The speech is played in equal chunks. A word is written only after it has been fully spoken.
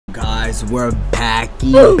guys, we're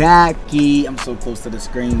backy. I'm so close to the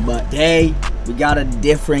screen, but today we got a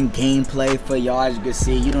different gameplay for y'all. As you can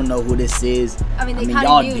see, you don't know who this is. I mean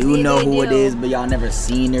y'all do know who it is, but y'all never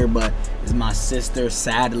seen her. But it's my sister,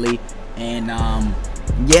 sadly. And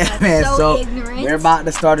yeah, that's man. So we're about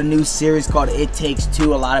to start a new series called It Takes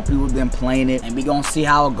Two. A lot of people have been playing it, and we're gonna see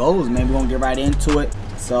how it goes, man. We're gonna get right into it.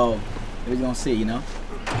 So we're gonna see, you know.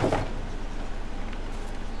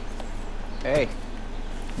 Hey.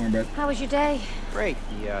 How was your day? Great.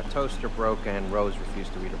 The toaster broke and Rose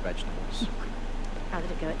refused to eat her vegetables. How did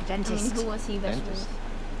it go at the dentist? I mean, who wants to eat vegetables?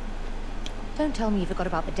 Don't tell me you forgot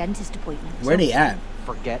about the dentist appointment. Where they at?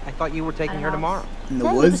 Forget. I thought you were taking her tomorrow. In the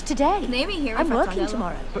woods? woods? It was today. Maybe here. I'm working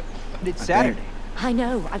tomorrow. But it's Saturday. I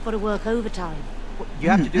know. I've got to work overtime. You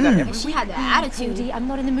have to do that every She week. had the attitude. Cody, I'm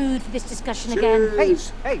not in the mood for this discussion again.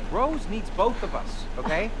 Hey, Rose needs both of us,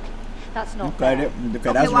 okay? That's not Okay,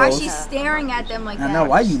 fair. Why is she staring at them like that? I know.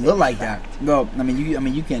 Why you look like that? No, I mean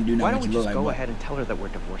you can't do nothing. Why don't we you look just like go what? ahead and tell her that we're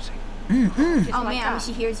divorcing? Oh man, I mean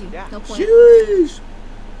she hears you. Yeah. No point. Jeez.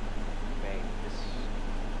 Babe,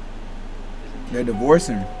 They're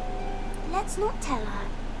divorcing. Let's not tell her.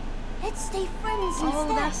 Let's stay friends instead.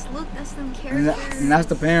 Oh, that's them characters. And that's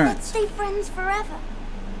the parents. Let's stay friends forever.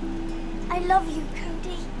 I love you,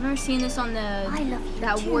 Cody. I've never seen this on I love you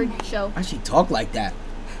that too, award May. show. Why she talk like that?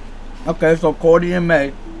 Okay, so Cody and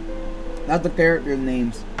May. That's the character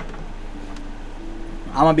names.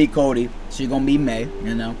 I'm gonna be Cody. She gonna be May.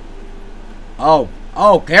 You know. Oh,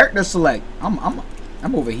 character select.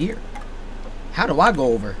 I'm over here. How do I go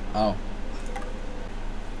over? Oh.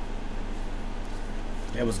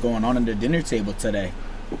 Yeah, what's going on at the dinner table today?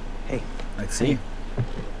 Hey. Let's see. Can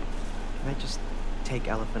I just take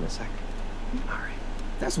Elephant a sec? All right.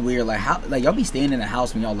 That's weird. Like how? Like y'all be staying in the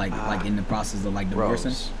house when y'all like in the process of like divorcing.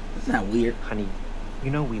 Rose. Isn't that weird? Honey,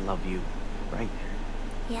 you know we love you, right?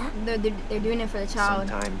 Yeah? They're doing it for the child.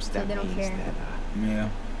 Sometimes so that they don't means care. that Yeah.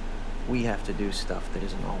 we have to do stuff that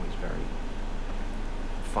isn't always very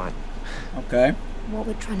fun. Okay. What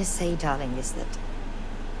we're trying to say, darling, is that,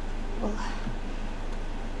 well,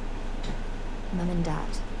 Mum and Dad,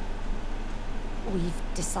 we've Why do you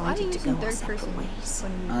decided to use go our third separate person? ways.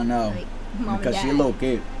 I know. Like, Mom Because and she a Dad. little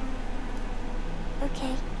kid.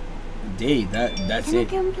 Okay. D, that's Can I it.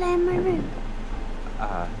 go and play in my room?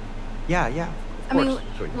 Yeah. I mean,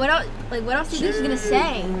 what else? Like, what else do you think she's gonna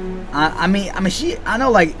say? I mean, she. I know,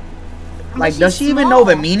 like, she's does she even know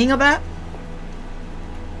the small. meaning of that?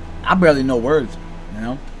 I barely know words. You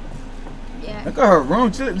know. Yeah. Look at her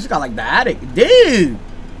room. She got like the attic, dude.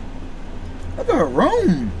 Look at her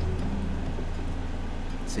room.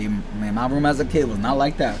 See, man, my room as a kid was not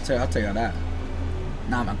like that. I'll tell you that.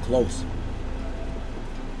 Not even close.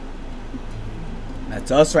 That's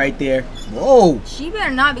us right there. Whoa. She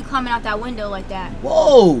better not be climbing out that window like that.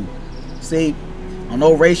 Whoa. See, I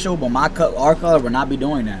know racial, but our color will not be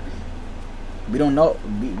doing that. We don't know.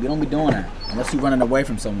 We don't be doing that unless you're running away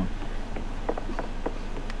from someone.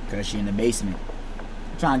 Because she in the basement.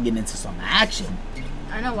 I'm trying to get into some action.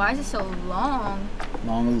 I know. Why is it so long?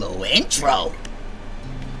 Long little intro.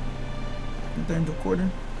 You think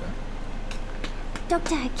recording? Okay.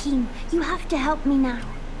 Dr. Hakim, you have to help me now.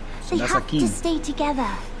 So They that's have Hakim. to stay together.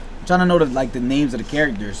 I'm trying to know the names of the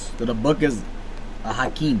characters. So the book is a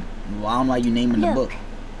Hakim. Well, I don't know how you name in the Look, book.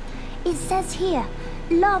 it says here,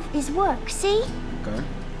 love is work, see? Okay.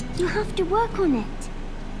 You have to work on it.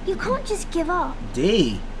 You can't just give up.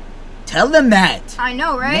 D. Tell them that. I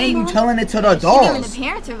know, right? Man, you telling it to the She's giving the dolls.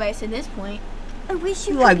 parents advice at this point. I wish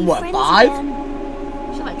you You could like be what, friends 5?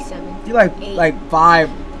 again. She's like 7. She like 5.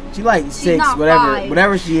 She like 6, not whatever 5.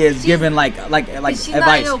 whatever she is, She's- giving like She's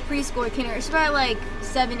advice. not no preschool kindergarten. She's about like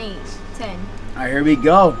 7, 8, 10. Alright, here we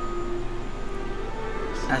go.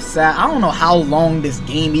 That's sad. I don't know how long this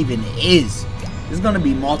game even is. There's gonna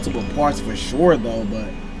be multiple parts for sure though, but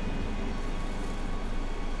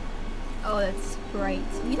Oh, that's bright.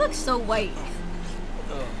 You look so white.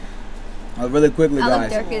 really quickly I look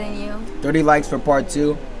guys. darker than you. 30 likes for part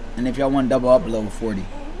 2. And if y'all want to double up below 40.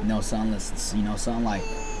 You know, something like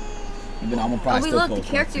even though I'm gonna Oh, probably we still love the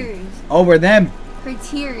post part 2. characters. Oh, we're them. Her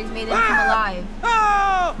tears made them come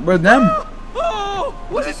alive. We're them.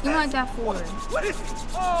 What's she screaming like that for? What is it?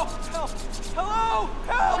 Oh, help! Hello!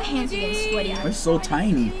 Help! My hands are getting sweaty. We're so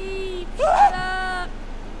tiny.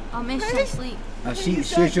 Oh man, she's trying to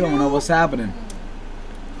sleep. She don't know what's happening.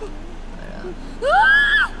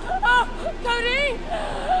 Cody!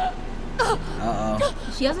 Uh-oh.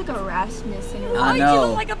 She has like a raspness in her I voice. know. You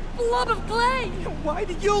look like a blob of clay! Why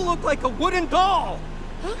do you look like a wooden doll?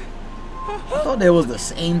 I thought they was the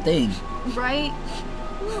same thing. Right?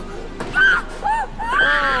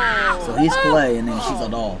 So he's clay, and then she's a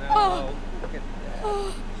doll.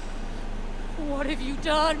 What have you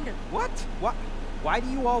done? What? Why do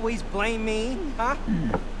you always blame me? Huh?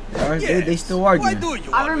 They still arguing.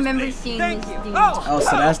 I remember seeing this dude. Oh,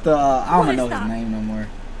 so that's the I don't know his name no more.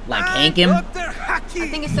 Like Hankim? I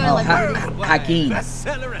think it's sort of like Hakeem.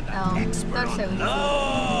 Bestseller and that's so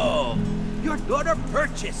Oh, your daughter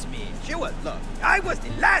purchased me. She was look. I was the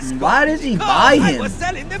last. Why did he buy him? I was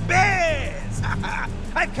selling the best.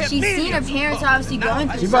 She's seen her parents obviously going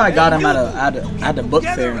through. She probably got him at the book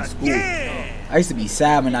fair in school. I used to be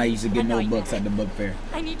sad when I used to get no books at the book fair.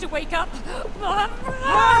 I need to wake up.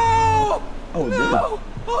 No! Oh, dude. No!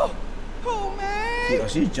 Oh, man!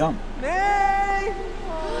 She jumped. May!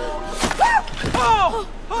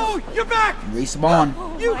 Oh, you're back! Respawn.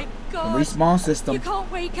 Oh my God. Respawn system. You can't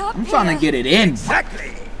wake up. I'm trying to get it in.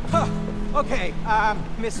 Exactly. Okay,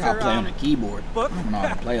 Mr. I'll play on the keyboard. Book. I don't know how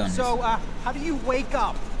to play on this. So, how do you wake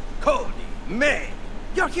up? Cody, May,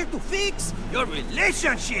 you're here to fix your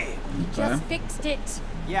relationship. Just fixed it.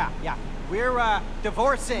 Yeah. We're,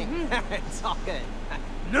 divorcing. It's all good.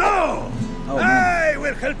 No! Oh, man. I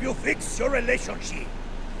will help you fix your relationship.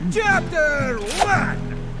 Chapter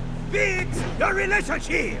 1. Fix your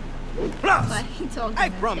relationship. Plus, I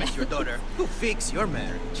promise your daughter to fix your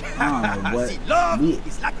marriage. See, love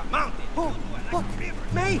is like a mountain. Look,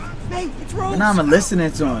 May, it's Rose. And I'm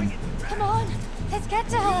listening to him. Come on, let's get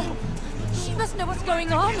to her. She must know what's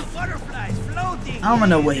going on. Butterflies floating. I don't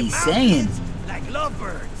know what he's saying. Like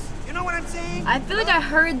lovebirds. You know what I'm saying? I feel like I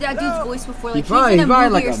heard that dude's voice before. Like He probably he's in a movie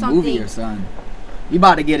like or a something. movie or something. You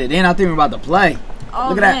about to get it in. I think we're about to play. Oh,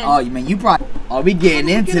 look at that. Oh, man, you probably. Oh, we getting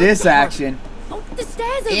into this action. Oh, the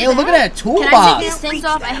stairs over Ew, there. look at that toolbox. Can I take these things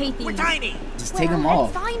off? I hate these. We're tiny. Just take them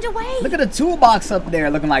off. Find a way. Look at the toolbox up there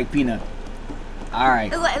looking like Peanut. All right.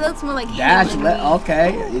 It looks more like Dash. him.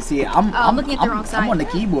 Okay. You see, I'm looking at the wrong side. I'm on the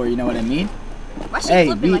keyboard. You know what I mean? Why is she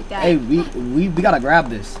flipping like that? Hey, we gotta grab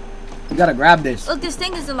this. We gotta grab this. Look, this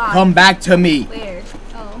thing is alive. Come back to me. Where?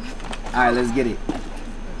 Oh. All right, let's get it.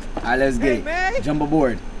 All right, let's get it. May? Jump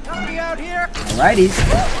aboard. Help me out here. Alrighty.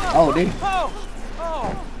 Oh, dude.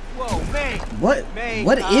 Whoa, May. What? May,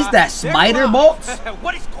 What is that? Spider bolts?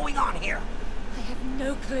 What is going on here? I have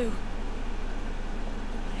no clue.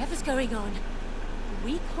 Whatever's going on,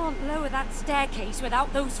 we can't lower that staircase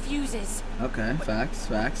without those fuses. Okay, facts.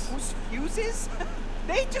 Those fuses?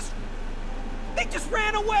 They just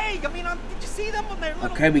ran away. I mean, did you see them on their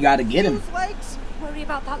little Okay, we gotta get him. fuse legs? Worry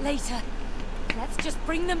about that later. Let's just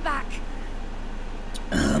bring them back.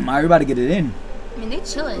 Alright, we about to get it in. I mean, they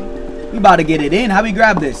chilling. We about to get it in. How we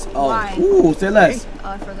grab this? Oh, Why? ooh, say less. Oh,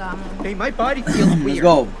 I forgot. Hey, my body feels weird. Let's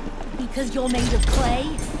go. Because you're made of clay.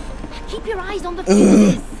 Keep your eyes on the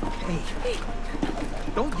fuses. Hey,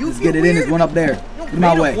 don't you Let's feel get it weird? in. There's one up there. Get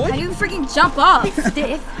my way. How do you freaking jump off?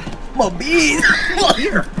 Stiff. I'm a beast.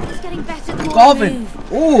 Here. It's getting better the more I Coughing.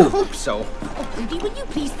 move. Ooh. Hope so. Oh, Rudy, will you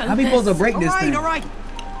please focus? How we supposed to break this thing? All right.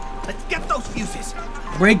 Let's get those fuses.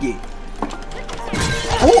 Break it.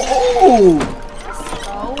 Ooh.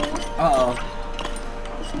 Oh. Uh-oh.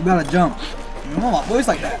 You gotta jump. You know my voice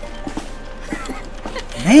like that.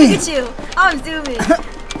 Man. Look at you. I'm zooming.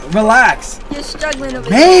 Relax. You're struggling over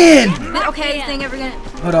Man. there. Okay, this thing ever gonna.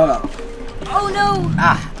 Hold up. Oh no.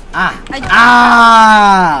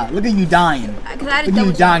 Look at you dying. Because I had Look to at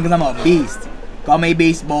you double dying jump. because I'm a beast. Call me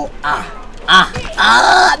baseball.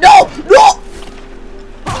 No.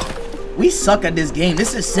 We suck at this game.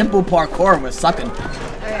 This is simple parkour. We're sucking. Alright,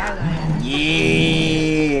 I got it.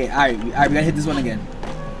 Yeah. Alright, we gotta hit this one again.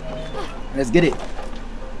 Let's get it.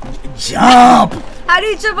 Jump. How do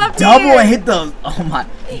you jump up Double here? and hit the. Oh my.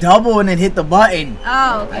 Double and then hit the button.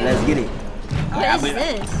 Oh, okay. Alright, let's get it. What is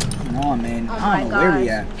this? Come on, man. Oh I my don't know where we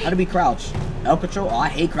gosh. at. How do we crouch? L control? Oh, I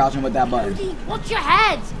hate crouching with that button. Rudy, watch your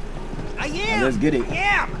head. I am. Alright, let's get it. I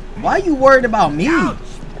am. Why are you worried about me? Ouch.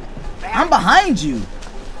 I'm behind you.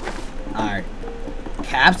 Alright.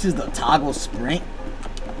 Caps is the toggle sprint.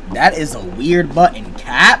 That is a weird button.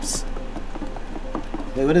 Caps?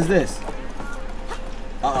 Wait, what is this?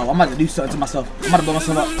 Uh-oh, I'm about to do something to myself. I'm about to blow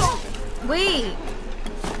myself up. Wait.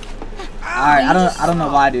 Alright, I don't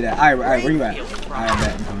know why I do that. Alright, where you at? Alright,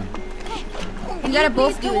 bet. I'm coming. You gotta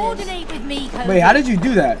both do this. Coordinate with me, Cody. Wait, how did you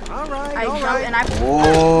do that? All right. I jumped and I.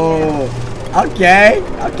 Whoa. Okay.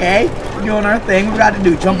 We're doing our thing. We got to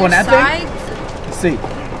do jump on that thing. Let's see.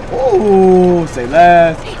 Ooh, say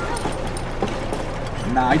less.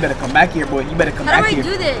 Nah, you better come back here, boy. You better come How back do I here.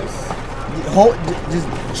 do this? Hold, just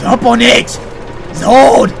jump on it. Just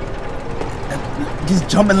hold. Just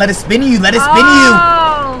jump and let it spin you. Let it spin you.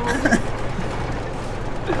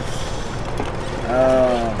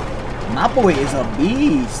 Oh. My boy is a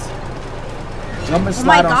beast. Jump and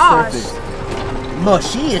slide on surface. Look,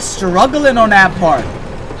 she is struggling on that part.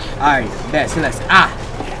 Alright, bet. So let's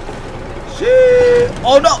Shit.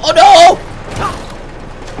 Oh no, oh no!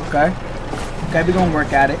 Okay. Okay, we're gonna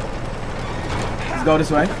work at it. Let's go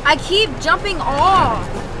this way. I keep jumping off.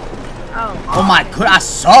 Oh my god, I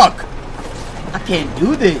suck. I can't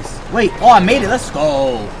do this. Wait, oh I made it. Let's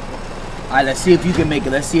go. Alright, let's see if you can make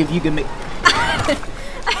it. Let's see if you can make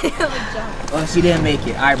Oh, she didn't make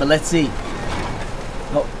it. Alright, but let's see.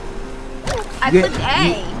 Oh. I clicked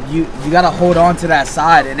A. You gotta hold on to that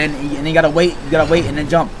side and then you gotta wait. You gotta wait and then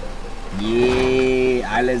jump. Yeah.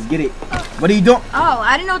 Alright, let's get it. What are you doing? Oh,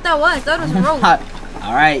 I didn't know what that was. I thought it was a rope.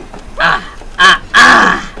 Alright.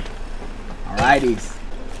 Alrighties.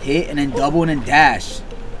 Hit and then double and then dash.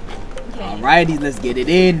 Okay. Alrighty, let's get it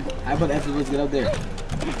in. How about that? Let's get up there.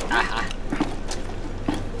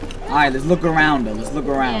 Alright, let's look around though. Let's look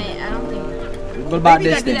around. Yeah, I don't think. What about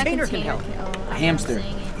this thing? Hamster.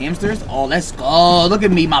 Hamsters? Oh, let's go. Look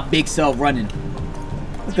at me, my big self running.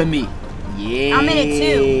 Look at me. Yeah. I'm in it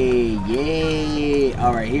too. Yeah.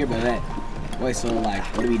 Alright, here, but that. Wait, so like,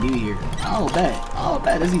 what do we do here? Oh,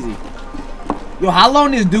 bet. That's easy. Yo, how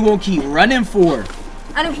long this dude gonna keep running for?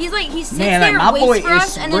 I know, he sits Man, there, like, my boy waits for is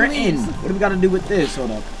us, and then sprinting. leaves. What do we gotta do with this?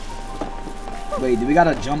 Hold up. Wait, do we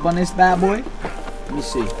gotta jump on this bad boy? Let me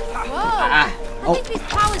see. Whoa! I think these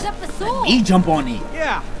powers up the sword. He jump on it.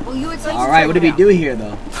 Yeah. Well, you would say. All right, what do we do here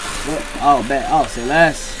though? What? Oh, bet. Oh, say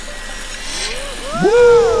less.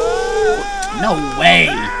 Woo! No way.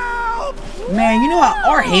 Man, you know how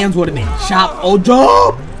our hands would have been chopped. Oh,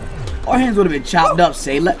 jump! Our hands would have been chopped up.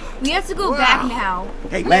 Say let. We have to go back now.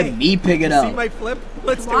 Hey, Let me pick it up. See my flip?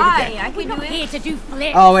 Let's do it Why? again. I can do Here it. to do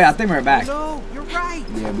flips. Oh wait, I think we're back. No, you're right.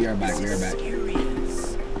 Yeah, we are back. We are back.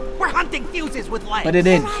 Serious. We're hunting fuses with lights. Put it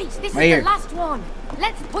in. Right, this Right is here. the last one.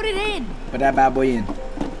 Let's put it in. Put that bad boy in.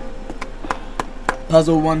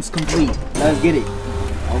 Puzzle one's complete. Let's get it.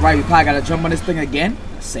 All right, we probably gotta jump on this thing again.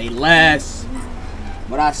 Say less.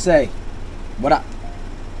 What I say? What I?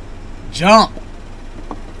 Jump.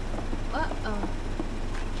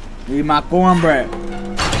 Need my cornbread.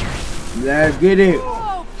 Let's get it.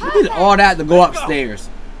 We did all that to go upstairs.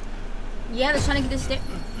 Yeah, they're trying to get this stairs.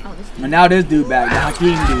 Oh, this dude. And now this dude back.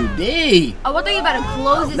 Hakeem dude. D. Oh, I thought you were about to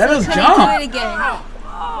close it Let so us we couldn't jump. do it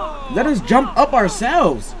again. Let us jump up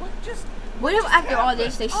ourselves. What if after all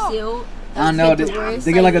this they still? I don't know.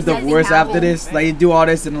 They get like a divorce after this. Like you do all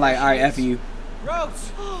this and like, all right, F you.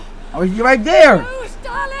 Rose. Oh, you're right there. Bruce,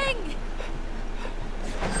 darling.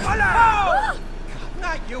 Hello.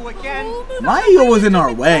 Not you again. Mario was in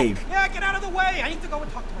our way. Yeah, get out of the way. I need to go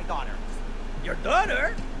and talk to my daughter. Your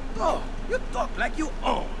daughter? Oh, you talk like you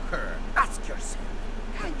own her. Ask yourself,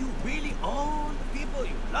 can you really own the people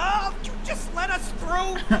you love? You just let us through?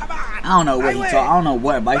 Come on. I don't know what he talk. I don't know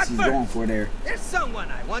what advice he's going for there. There's someone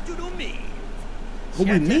I want you to meet. Who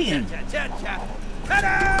we meeting?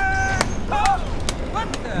 Ta-da!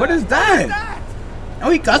 Oh, What is that? Oh,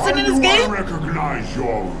 he cussing in this game? Recognize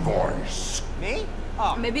your voice. Me?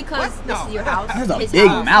 Oh, Maybe because what? this No. is your house. That's a his big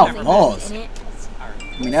house, mouth, nothing pause. in it.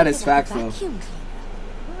 I mean, that is facts though. Oh,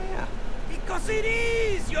 yeah. Because it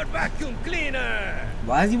is your vacuum cleaner.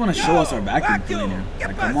 Why does he want to show us our vacuum cleaner?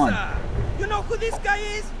 Like, come on. You know who this guy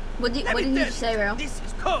is? What did he say, bro? This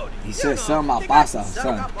is Cody. He said something about pasa,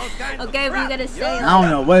 son. Okay, but you gotta say I don't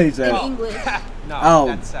know what he in said. English. Oh,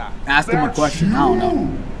 ask him a question. I don't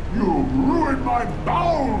know. You ruined my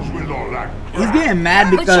bowels with all that. He's getting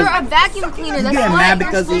mad But because you're a vacuum cleaner. he's That's getting what mad you're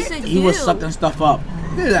because supposed to he was do. sucking stuff up.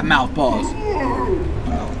 Look at that mouth pause.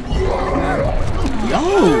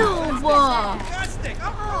 Yo,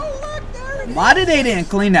 why did they didn't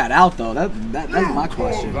clean that out though? That's my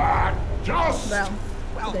question. That just Bro.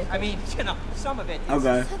 Well, I mean, you know, some of it is...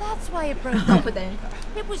 Okay. So that's why it broke. Don't put that in.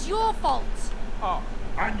 It was your fault. Oh,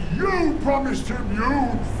 and you promised him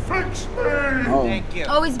you'd fix me. Oh, thank you.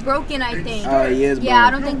 Oh, he's broken, I think. oh, he is. Yeah, I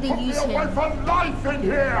Bro. don't think they Put me use away him. for life in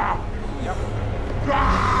here.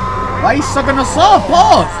 Why you sucking us up?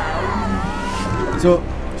 Pause.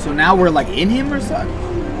 So now we're like in him or something?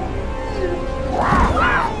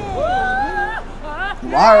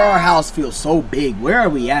 Why our house feel so big? Where are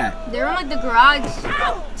we at? They're in like the garage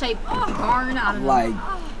type barn. I don't know. Like,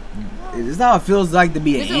 is this how it feels like to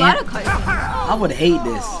be There's an a lot ant? of cuts. I would hate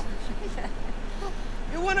this.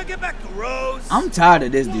 You want to get back to Rose? I'm tired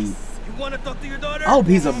of this dude. You want to talk to your daughter? I hope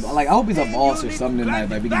he's a boss or Then something you like need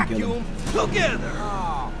that. to We can kill him. vacuum together.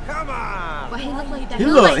 Oh, come on. But he looked like that. He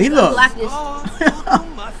look.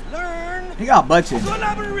 He got butt chin. Bro,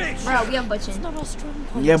 we have butt chin.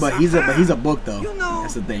 Yeah, but he's a book though.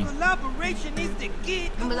 That's the thing.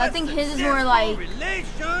 But I think his is more like,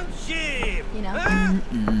 you know.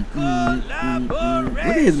 Look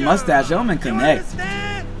at his mustache. They don't even connect.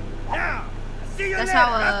 That's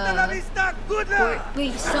how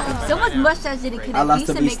wait, someone's mustache didn't connect. I lost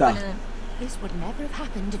the beast. This would never have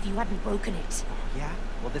happened if you hadn't broken it. Yeah,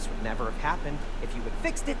 well, this would never have happened if you had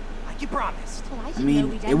fixed it like you promised. Well, I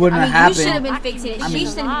mean, it wouldn't have happened. You should have been fixing it. She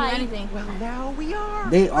shouldn't do anything. Well, now we are.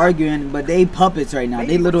 They arguing, but they puppets right now.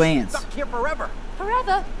 They little ants. Stuck here forever.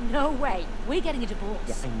 Forever? No way. We're getting a divorce.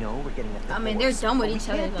 Yeah, I know we're getting a divorce. I mean, they're done with each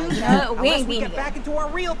other. Though. We Unless ain't we being get back into our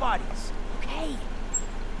real bodies. Okay.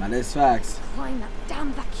 Now that's facts. Climb that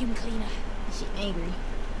damn vacuum cleaner. She angry.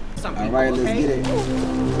 Alright, let's get it.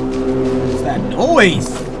 What's that noise?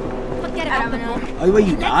 Forget about the book. Oh, wait,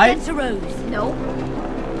 you died? Let's get to Rose. Nope.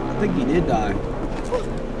 I think you did die.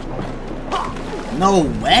 No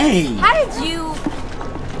way! How did you...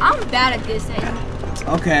 I'm bad at this thing.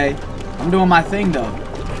 Okay. I'm doing my thing, though.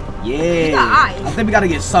 Yeah. You got eyes. I think we gotta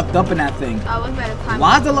get sucked up in that thing. Oh, we better climb.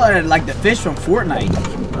 Why is it like the fish from Fortnite?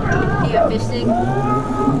 You got fish stick?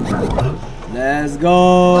 Let's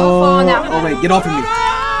go. Don't fall down. Oh, wait. Get off of me.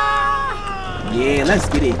 Yeah, let's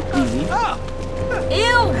get it. Easy.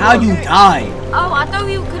 Ew. How you die? Oh, I thought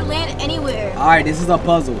we could land anywhere. Alright, this is a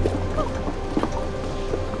puzzle.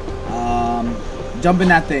 Jump in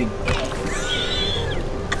that thing.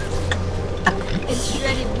 It's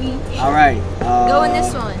shredded wheat. Alright. Go in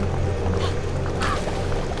this one.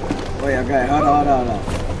 Wait, okay. Hold on.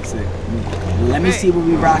 Let me see what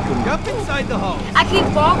we rocking with. Jump inside the hole. I keep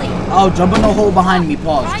falling. Oh, jump in the hole behind me.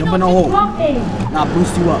 Pause. Jump in the hole. Nah,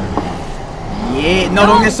 boost you up. Yeah. No,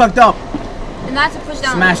 don't get sucked up. And that's a push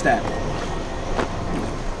down. Smash that.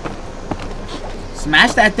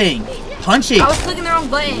 Smash that thing. Punch it. I was clicking the wrong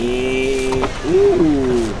button. Yeah.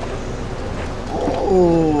 Ooh.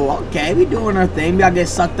 Oh, okay. We doing our thing. We gotta get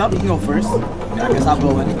sucked up. You can go first. I guess I'll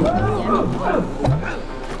go in.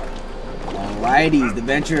 Alrighties. The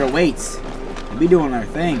venture awaits. We doing our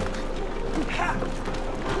thing.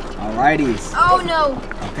 Alrighties. Oh no.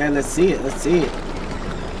 Okay, let's see it.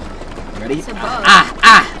 Ready? It's a bug.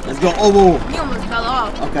 Let's go. Oh, whoa. You almost fell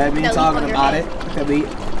off. Okay, me That talking leap on about your it. head. Okay, we.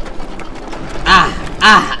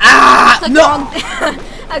 I clicked No! the wrong.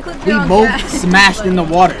 I clicked the We wrong both grass. smashed in the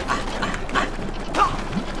water.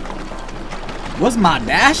 What's my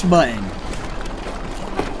dash button?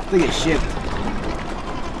 Look at shift.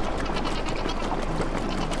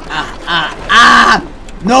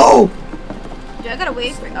 No! Dude, I gotta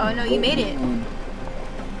wait for. Oh no, you made it.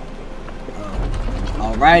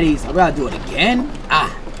 Alrighties, I gotta do it again.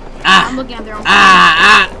 I'm looking at their own.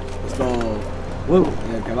 Let's go. Whoa.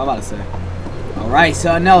 Yeah, okay, I'm about to say. Alright,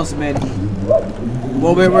 something else, man.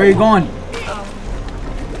 Whoa, where are you going?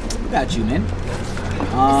 We got you, man.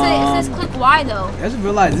 It says click Y though. I just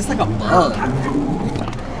realized this is like a bug.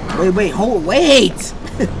 Wait, wait!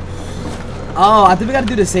 Oh, I think we gotta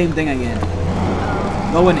do the same thing again.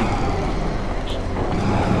 Go in it.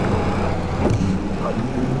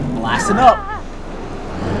 Blast it up.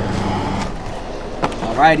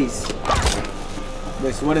 Alrighties.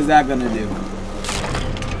 Wait, so what is that gonna do?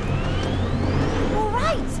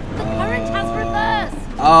 Alright. The current has reversed.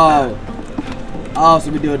 Oh,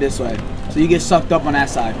 so we do it this way. So you get sucked up on that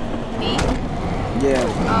side. Me? Yeah.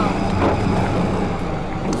 Oh.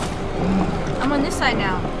 I'm on this side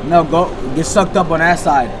now. No, go get sucked up on that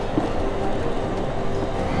side.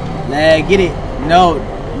 Get it. No,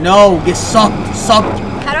 get sucked.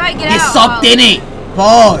 How do I get out? Get sucked in it.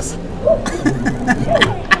 Pause.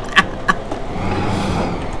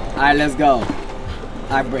 Alright, let's go.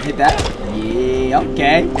 Alright, hit that. Yeah,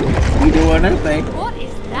 okay. We doing our thing. What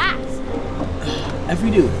is that? If we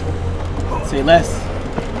do. Say less.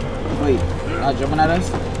 Wait, not jumping at us?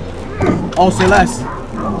 Oh, say less.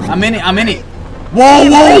 I'm in it. Whoa!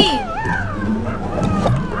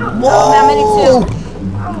 I'm in it too.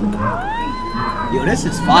 Yo, this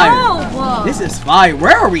is fire. No. This is fire.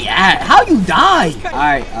 Where are we at? How you die?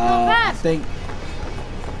 Alright, I think.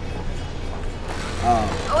 Oh,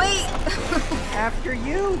 wait. After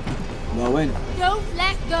you. Go in. Don't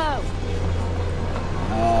let go.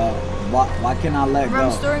 Why can't I let I'm go?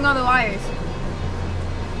 restoring all the wires.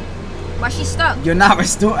 Why she stuck? You're not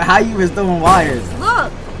restoring. How you restoring wires?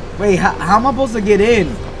 Look. Wait, how am I supposed to get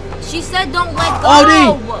in? She said don't let go.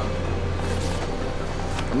 Oh,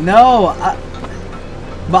 no,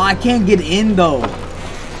 but I can't get in though.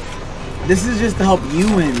 This is just to help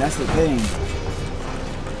you in. That's the thing.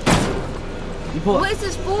 What is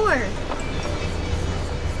this for?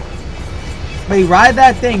 Wait, ride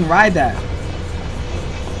that thing. Ride that.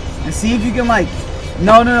 And see if you can like.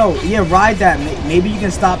 No. Yeah, ride that. Maybe you can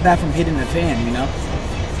stop that from hitting the fan. You know.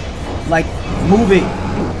 Like move it.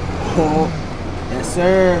 Oh, yes,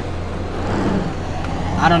 sir.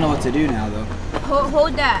 I don't know what to do now though.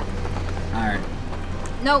 Hold that. All right.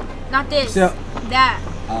 No, not this. So, that.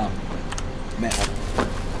 Oh. Man.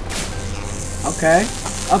 Okay.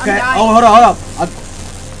 Okay. I'm Oh, hold on.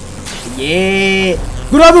 Yeah.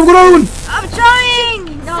 Good one. I'm trying.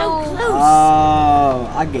 No. So close.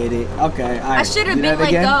 Oh, I get it. Okay. All right. I should have been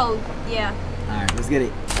like go. Yeah. All right. Let's get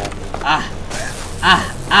it.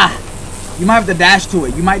 You might have to dash to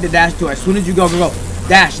it. You might have to dash to it. As soon as you go.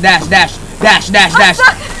 Dash. I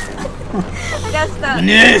got stuck.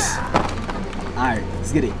 Yes. All right.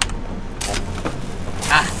 Let's get it.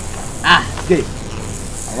 Let's get it.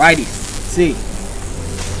 Alrighty. See.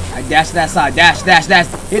 I dash to that side. Dash.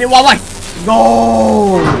 Hit it while I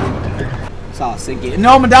go. That's how I sink it.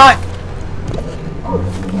 No, I'm gonna die. I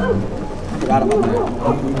forgot about that.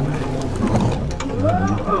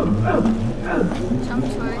 Jump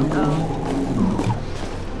toward.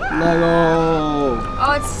 Lego.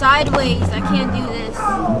 Oh, it's sideways. I can't do this.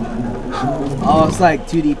 Oh, it's like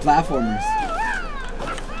 2D platformers.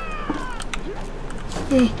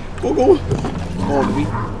 Go. Oh, baby.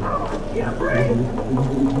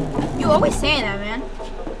 You always saying that, man.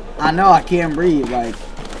 I know I can't breathe. Like,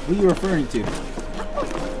 who are you referring to?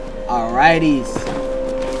 Alrighties.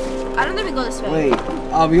 I don't think we go this way. Wait.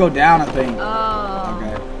 Oh, we go down, I think. Oh.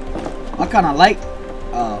 Okay. I kind of like.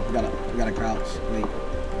 Oh, we gotta crouch. Wait.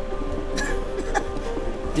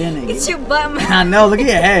 Dang It's your butt, man. I know. Look at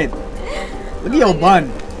your head. Look at your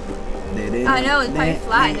bun. I know. It's probably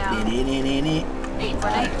fly now.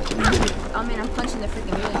 Alright, Oh man, I'm punching the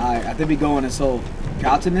freaking wheel. Alright, I think we going this whole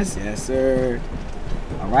crouching this. Yes, sir.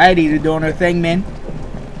 Alrighty, they're doing our thing, man.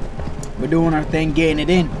 We're doing our thing, getting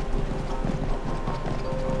it in.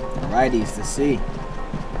 Alrighty, it's to see.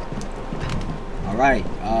 Alright,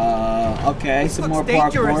 okay, some more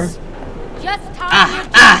parkour. Just Let's go.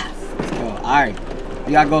 Alright,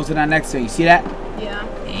 we gotta go to that next thing. You see that? Yeah.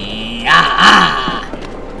 Yeah.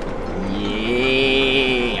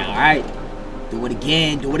 Alright. Do it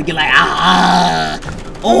again like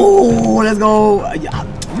oh, let's go. He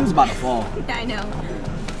was about to fall. I know.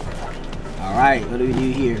 Alright, what do we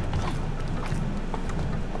do here?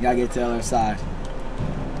 You gotta get to the other side.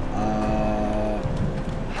 Oh,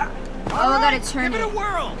 I gotta turn it. Give it a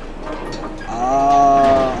whirl.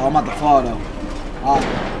 I'm about to fall though.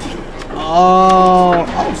 Oh,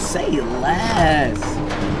 say less.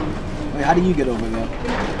 Wait, how do you get over there?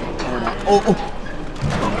 Hold on. Oh.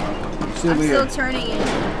 I'm still turning it.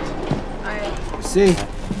 Alright. See?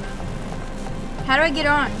 How do I get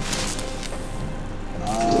on?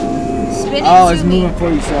 Spin it oh, to it's me. moving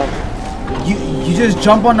for you, so you just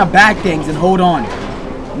jump on the back things and hold on.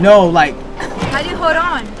 No, like How do you hold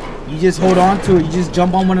on? you just hold on to it. You just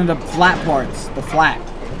jump on one of the flat parts, the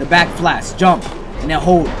back flats. Jump and then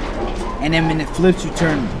hold, and then when it flips, you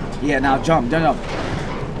turn. Yeah, now jump. Yeah.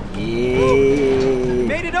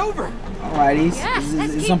 Made it over. Alrighty, Yes, is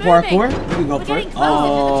let's keep some moving. parkour? We can go We're for it. getting closer to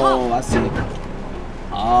the Oh, I see.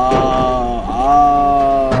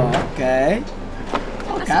 Okay.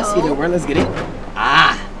 Okay, I see the word. Let's get it.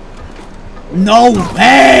 No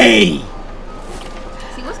way!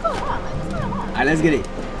 See, what's going on? Like, what's going on? Alright, let's get it.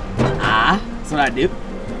 That's what I do.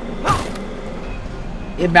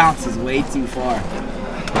 It bounces way too far.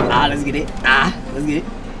 Let's get it. Let's get it.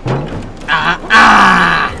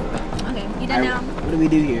 Okay, you done now? What do we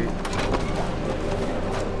do here?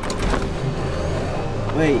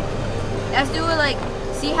 Wait. Let's do it like,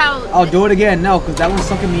 see how... Oh, do it again. No, because that one's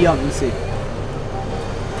sucking me up. Let me see.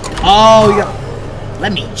 Oh, yeah.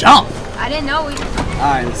 Let me jump. I didn't know we...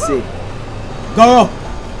 Alright, let's see. Go.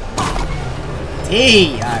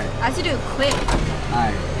 T. Alright. I have to do it quick.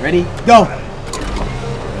 Alright. Ready? Go.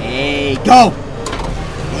 Hey, go.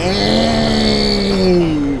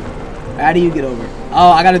 Hey. How do you get over?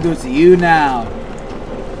 Oh, I gotta do it to you now.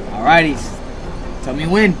 Alrighty. Tell me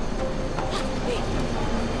when.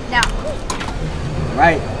 Now.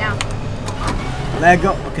 Alright. Now. Let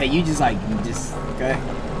go. Okay, okay.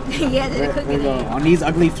 Yeah, they're cooking it. On these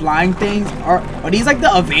ugly flying things. Are these like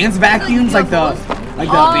the advanced vacuums? Like the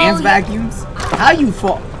advanced vacuums? How you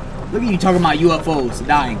fall? Look at you talking about UFOs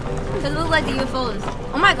dying. Because it looks like the UFOs.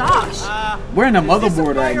 Oh my gosh. We're in a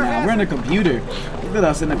motherboard right now. We're in a computer. Look at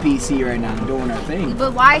us in a PC right now doing our thing.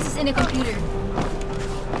 But why is this in a computer?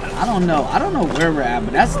 I don't know. I don't know where we're at,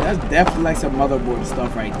 but that's definitely like some motherboard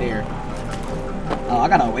stuff right there. Oh, I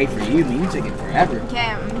gotta wait for you, man. You taking forever. Okay,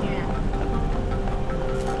 I'm here now.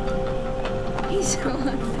 He's so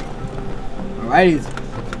Alrighty.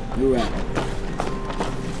 Where we at?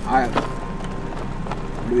 Alright.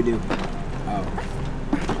 What do we do? Oh.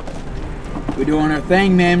 We're doing our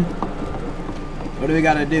thing, man. What do we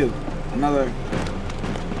gotta do? Another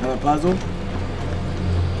puzzle?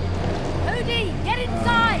 Odie, get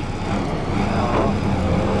inside!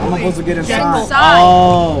 How am I supposed to get inside? Get inside.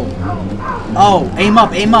 Oh. Oh, aim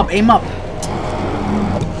up, aim up, aim up.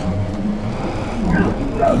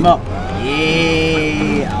 Aim up.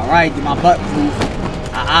 Yeah. Alright, get my butt move.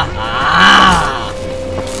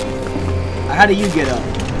 How do you get up?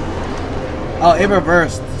 Oh, it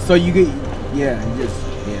reversed. So you get, yeah, you just,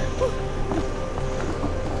 yeah.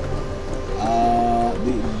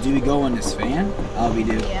 Do we go in this fan? Oh, we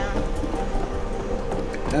do. Yeah.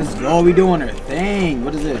 Let's go. We doing our thing.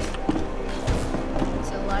 What is this?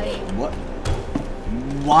 It's a light. What?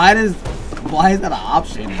 Why is that an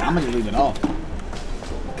option? I'm gonna leave it off.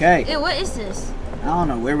 Okay. Hey, what is this? I don't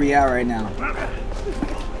know where we at right now.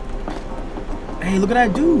 Hey, look at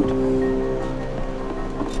that dude.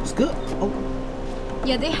 It's good. Oh.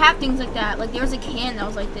 Yeah, they have things like that. Like there was a can that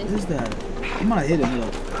was like this. What is that? I'm gonna hit him.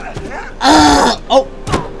 Look. Oh.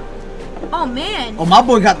 Oh man. Oh, my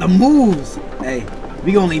boy got the moves. Hey,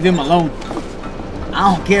 we gonna leave him alone.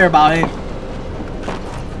 I don't care about him.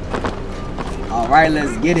 All right,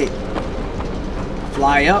 let's get it.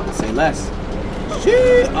 Fly up. Say less.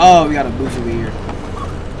 Shit. Oh, we got a boost over here.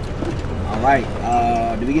 All right.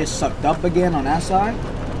 Do we get sucked up again on that side?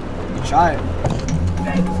 We can try it.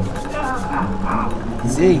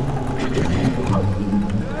 Let's see.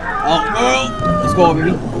 Oh, let's go,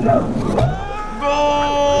 baby. Go.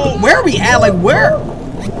 Where are we at? Like where?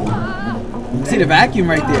 See the vacuum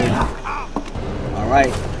right there. All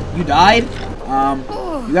right. You died.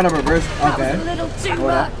 You gotta reverse. Okay. A little too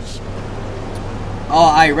much. Oh,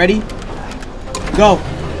 all right. Ready? Go.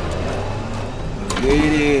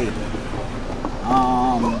 Get it.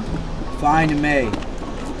 Find May.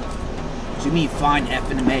 What you mean find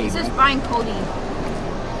F and May? It says find Cody.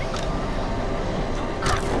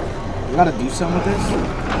 We gotta do something with this?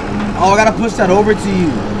 Oh, I gotta push that over to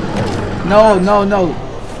you. No.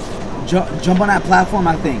 Jump on that platform,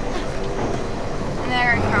 I think. And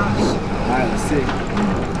there it comes. Alright, let's see.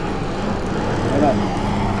 Hold up.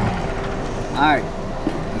 Alright.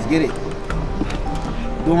 Let's get it.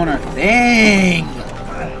 Doing our thing.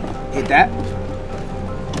 Hit that.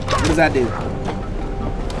 What does that do?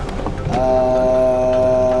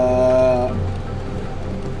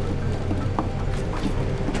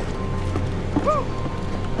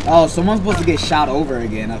 Oh, someone's supposed to get shot over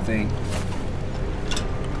again, I think.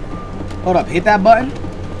 Hold up, hit that button.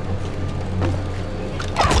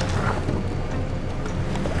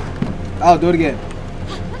 Oh, do it again.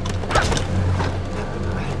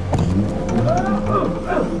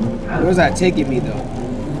 Where's that taking me though?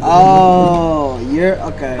 Oh, you're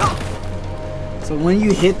okay. So when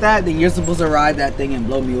you hit that, then you're supposed to ride that thing and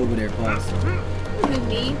blow me over there, plus. Who,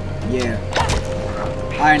 me? Yeah.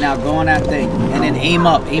 Alright, now go on that thing. And then aim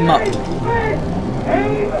up, aim up.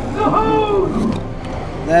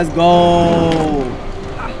 Let's go.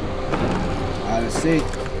 Alright, let's see.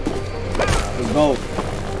 Let's go.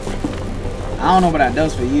 I don't know what that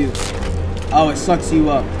does for you. Oh, it sucks you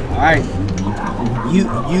up. Alright. You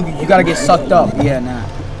gotta get sucked up. Yeah, nah.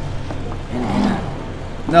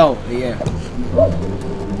 No, yeah.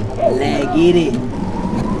 Let's get it.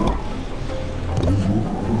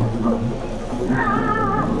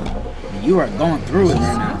 You are going through it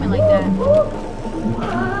right now. Like that.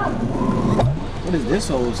 What is this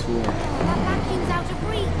hose for? That vacuum's out of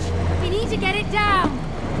reach. We need to get it down.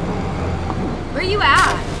 Where you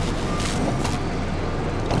at?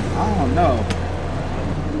 I don't know.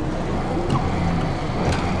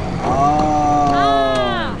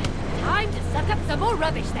 Time to suck up some more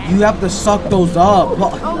rubbish then. You have to suck those up.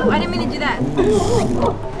 Oh, I didn't mean to do that.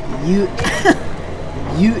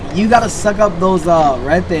 You gotta suck up those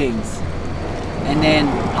red things, and then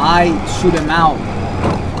I shoot him out.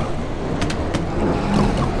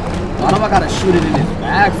 Why do I gotta shoot it in his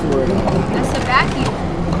bag for it? That's the vacuum.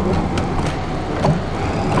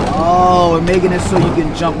 Oh, we're making it so you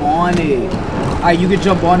can jump on it. Alright, you can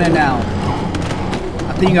jump on it now.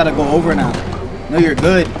 I think you gotta go over now. No, you're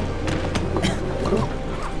good.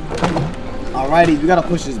 Alrighty, we gotta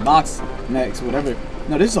push this box next, whatever.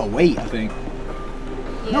 No, this is a weight, I think.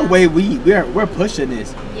 Yeah. No way, we're pushing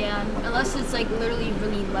this. Yeah, unless it's like literally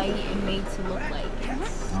really light and made to look like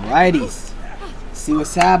it's... Alrighty. See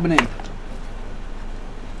what's happening.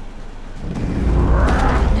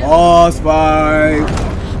 Boss fight.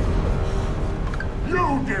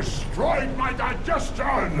 You destroyed my digestion!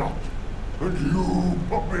 And you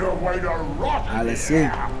put me away to rot in Let's see.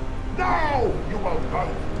 here. Now you will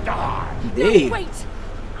both die. Hey. No, wait.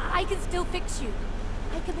 I can still fix you.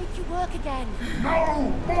 I can make you work again.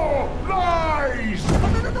 No more lies!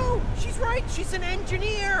 Oh, no. She's right. She's an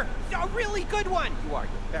engineer. A really good one. You are.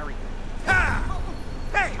 You're very good. Ha!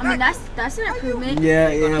 Hey, I mean, that's an improvement. Yeah,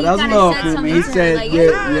 that's a little improvement. He said,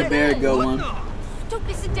 you're very good one. Don't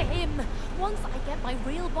listen to him. Once I get my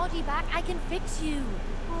real body back, I can fix you.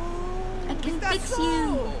 I can fix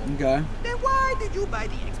you. Okay. Then why did you buy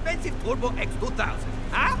the expensive Turbo X2000?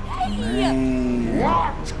 Huh?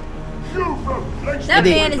 What? You've replaced That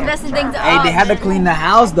man is messing things up. Hey, they had to clean the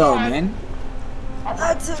house though, man.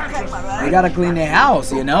 That's okay, They gotta clean their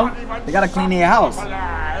house, you know? They gotta clean their house.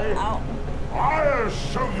 I'll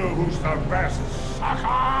show you who's the best sucker.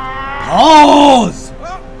 Pause!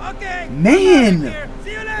 Well, okay. Man!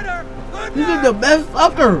 See you later. Good This is night. the best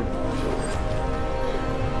sucker!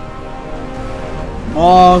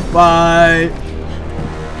 Pause fight!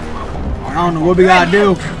 I don't know what we gotta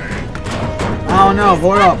do. I don't know,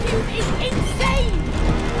 hold up. It's insane.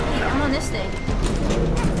 I'm on this thing.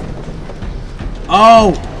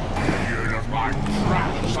 Oh!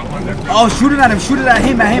 Oh, shoot it at him, shoot it at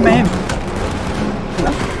him, at him.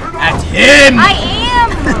 At him! I am!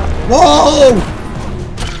 Whoa!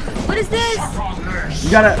 What is this? You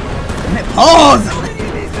gotta pause.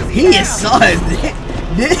 He is sus.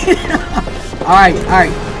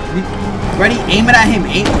 Alright. Ready? Aim it at him.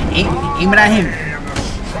 Aim it at him.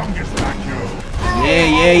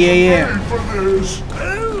 Yeah.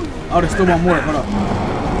 Oh, there's still one more. Hold up.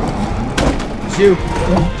 Shoot.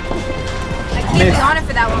 I can't be on it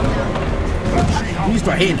for that one though. You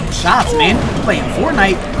start hitting them shots, man. You're playing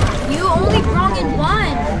Fortnite. You only wrong in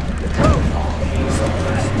one.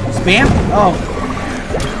 Spam? Oh.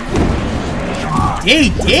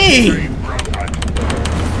 DD!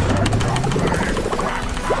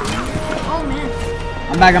 Oh man.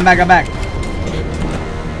 I'm back.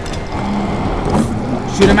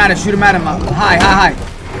 Shoot him at him. High.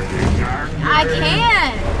 I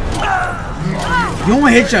can't. You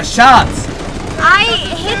don't hit your shots. I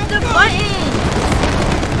hit the button.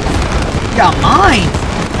 You got mine.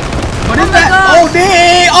 What is that? gosh.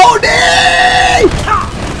 OD!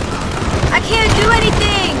 I can't do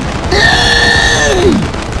anything.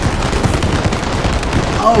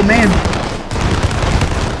 Oh man.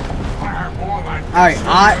 Alright,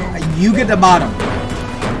 you get the bottom.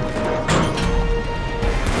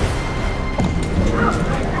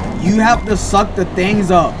 You have to suck the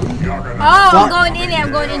things up. Oh, I'm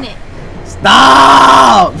going in it.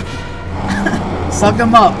 Stop! Suck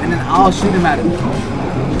them up and then I'll shoot him at him.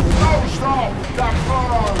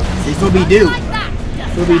 That's what we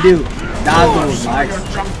do. Dodge those, Max.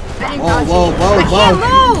 Whoa. I can't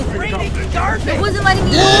move. It wasn't letting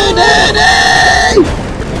me move.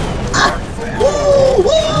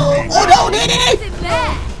 Oh no, Diddy!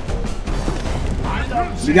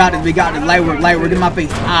 We got this. Light work. Get in my face.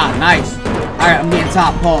 Ah, nice. Alright, I'm getting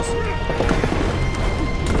top. Pulse.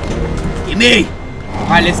 Get me.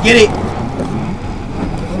 Alright, let's get it.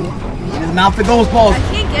 His mouth it goes, Pulse. I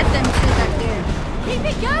can't get them to back there. Keep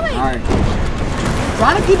it going. Alright.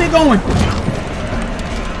 Trying to keep it going.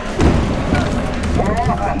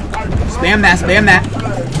 Spam that.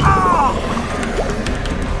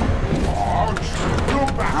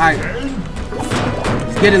 Alright.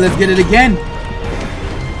 Let's get it again.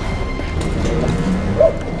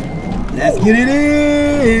 Let's get it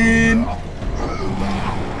in.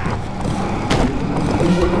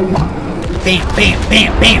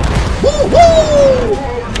 Bam. Woo!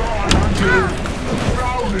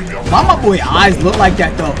 Why my boy eyes look like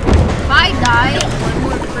that though? If I die,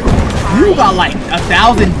 You got like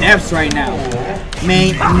 1,000 deaths right now.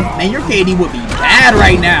 Man, your KD would be bad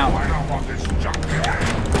right now.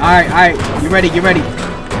 Alright. Get ready.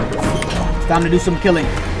 It's time to do some killing.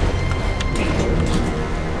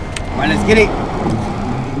 Alright, let's get it.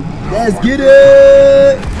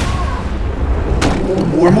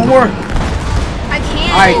 More. I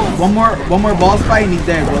can't. Alright, one more boss fight and he's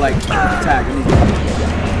dead. We'll like attack.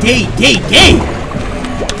 Day.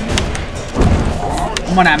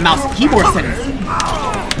 I'm on that mouse and keyboard settings.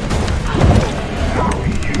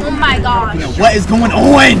 Oh my gosh. You know, what is going on?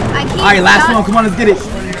 Alright, last one. Come on, let's get it.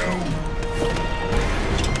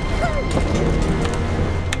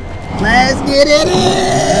 Let's get it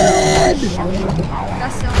in.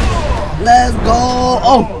 That's so Let's go.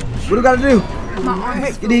 Oh, what do we gotta do? my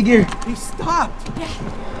arms. Get in gear. He stopped.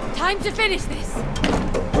 Time to finish this.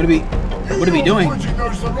 What are we doing? Pointing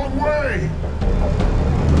us the wrong way.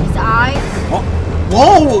 His eyes.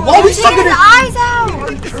 Whoa, we sucking his his eyes out.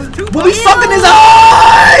 We sucking his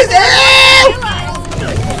eyes!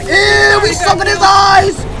 Ew, we sucking his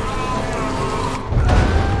eyes!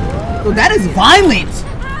 Yo, that is violent,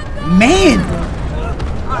 man.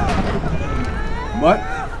 What?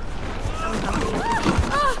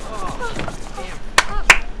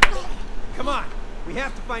 Come on, we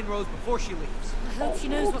have to find Rose before she leaves. I hope she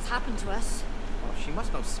knows what's happened to us. Well, she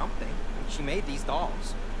must know something. She made these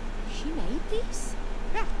dolls. She made these?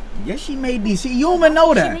 Yeah. Yes, she made these. You don't even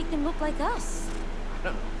know that. She made them look like us. I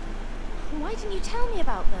don't know. Why didn't you tell me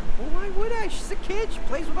about them? Well, why would I? She's a kid. She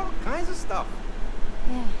plays with all kinds of stuff.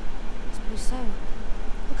 Yeah, I suppose so.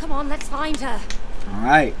 Well, come on, let's find her. All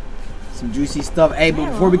right, some juicy stuff. Hey,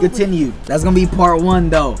 but before we continue, that's gonna be part 1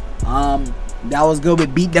 though. That was good. We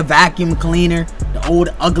beat the vacuum cleaner, the old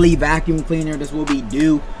ugly vacuum cleaner. That's what we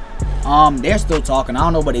do. They're still talking. I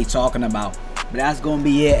don't know what they're talking about, but that's gonna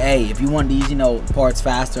be it. Hey, if you want these, you know, parts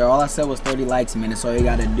faster, all I said was 30 likes a minute. That's all you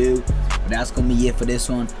gotta do. But that's gonna be it for this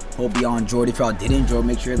one. Hope y'all enjoyed. If y'all did enjoy,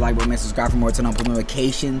 make sure to like, comment, subscribe for more, turn on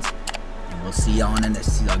notifications. And we'll see y'all on the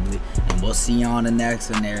next. And we'll see y'all on the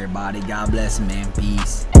next one, everybody. God bless, man.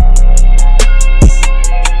 Peace.